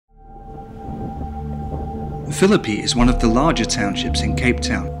Philippi is one of the larger townships in Cape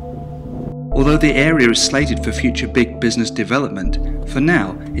Town. Although the area is slated for future big business development, for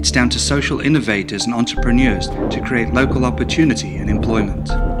now it's down to social innovators and entrepreneurs to create local opportunity and employment.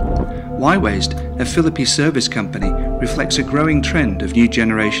 Y-Waste, a Philippi service company, reflects a growing trend of new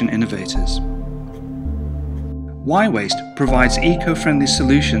generation innovators. Y-Waste provides eco-friendly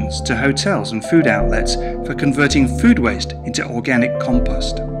solutions to hotels and food outlets for converting food waste into organic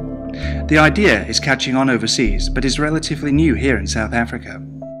compost. The idea is catching on overseas, but is relatively new here in South Africa.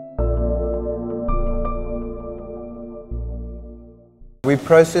 We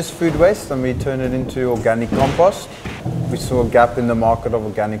process food waste and we turn it into organic compost. We saw a gap in the market of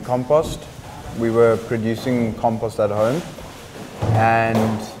organic compost. We were producing compost at home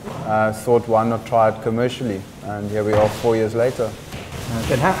and thought, why not try it commercially? And here we are 4 years later.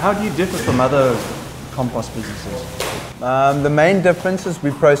 And how do you differ from other compost businesses? The main difference is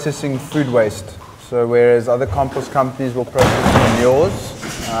we're processing food waste. So whereas other compost companies will process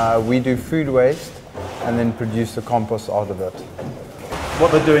manures, we do food waste and then produce the compost out of it.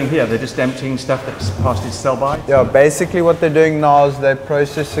 What they're doing here, they're just emptying stuff that's past its sell-by? Yeah, basically what they're doing now is they're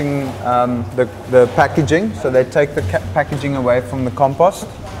processing the packaging. So they take the packaging away from the compost.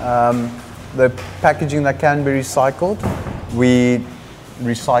 The packaging that can be recycled, we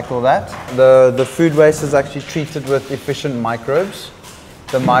recycle that. The food waste is actually treated with efficient microbes.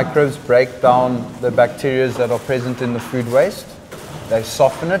 The microbes break down the bacteria that are present in the food waste. They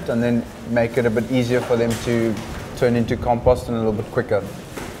soften it and then make it a bit easier for them to turn into compost and a little bit quicker.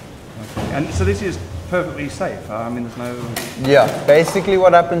 Okay. And so this is perfectly safe? I mean, there's no... Yeah, basically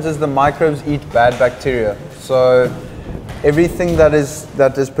what happens is the microbes eat bad bacteria. So everything that is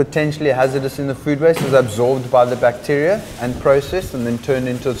potentially hazardous in the food waste is absorbed by the bacteria and processed and then turned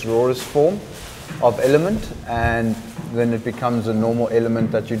into its rawest form of element, and then it becomes a normal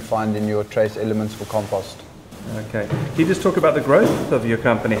element that you'd find in your trace elements for compost. Okay. Can you just talk about the growth of your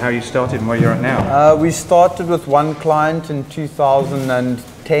company, how you started and where you're at now? We started with one client in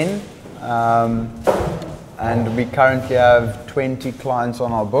 2010, and we currently have 20 clients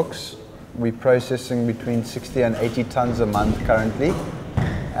on our books. We're processing between 60 and 80 tons a month currently,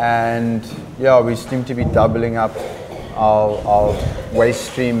 and yeah, we seem to be doubling up our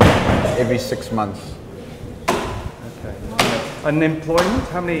waste stream every 6 months. Okay. And employment,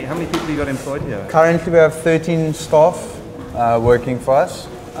 how many people have you got employed here? Currently we have 13 staff working for us.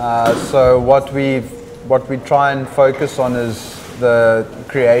 So what we try and focus on is the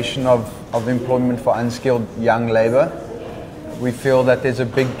creation of employment for unskilled young labor. We feel that there's a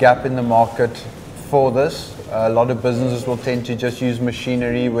big gap in the market for this. A lot of businesses will tend to just use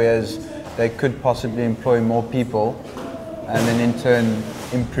machinery, whereas they could possibly employ more people and then in turn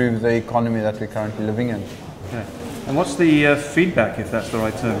improve the economy that we're currently living in. Okay. And what's the feedback, if that's the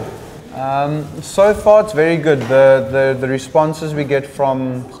right term? So far it's very good. The responses we get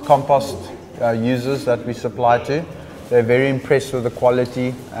from compost users that we supply to, they're very impressed with the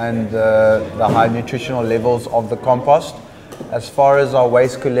quality and the high nutritional levels of the compost. As far as our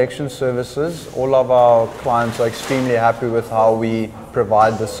waste collection services, all of our clients are extremely happy with how we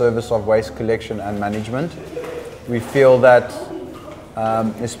provide the service of waste collection and management. We feel that,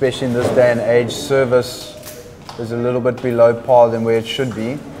 especially in this day and age, service is a little bit below par than where it should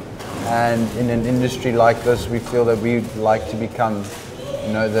be. And in an industry like this, we feel that we'd like to become,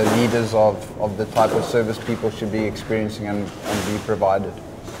 the leaders of the type of service people should be experiencing and be provided.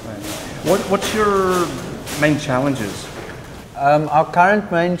 What's your main challenges? Our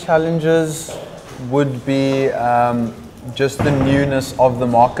current main challenges would be just the newness of the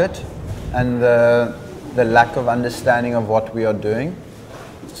market and the lack of understanding of what we are doing.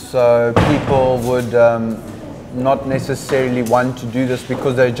 So people would not necessarily want to do this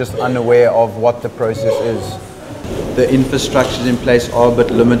because they're just unaware of what the process is. The infrastructures in place are a bit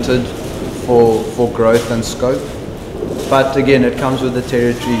limited for growth and scope. But again, it comes with the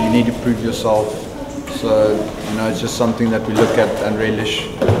territory. You need to prove yourself. So, it's just something that we look at and relish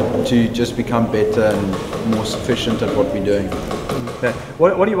to just become better and more sufficient at what we're doing. Okay.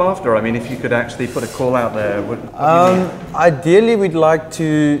 What are you after? I mean, if you could actually put a call out there, what do you mean? Ideally, we'd like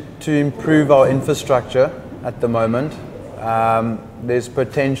to improve our infrastructure at the moment. There's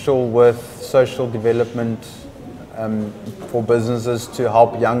potential with social development for businesses to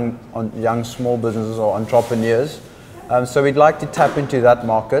help young small businesses or entrepreneurs. So we'd like to tap into that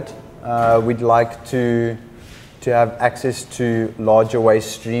market. We'd like to have access to larger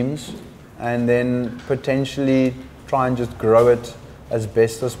waste streams and then potentially try and just grow it as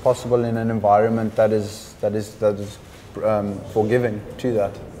best as possible in an environment that is forgiving to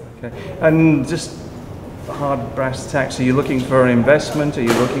that. Okay. And just hard brass tacks? Are you looking for an investment? Are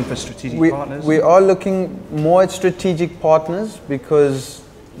you looking for strategic partners? We are looking more at strategic partners because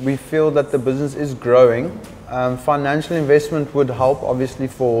we feel that the business is growing. Financial investment would help, obviously,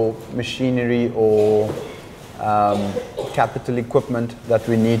 for machinery or capital equipment that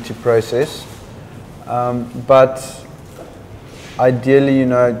we need to process. But ideally, you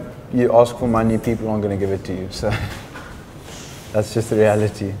know, you ask for money, people aren't going to give it to you. So that's just the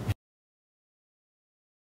reality.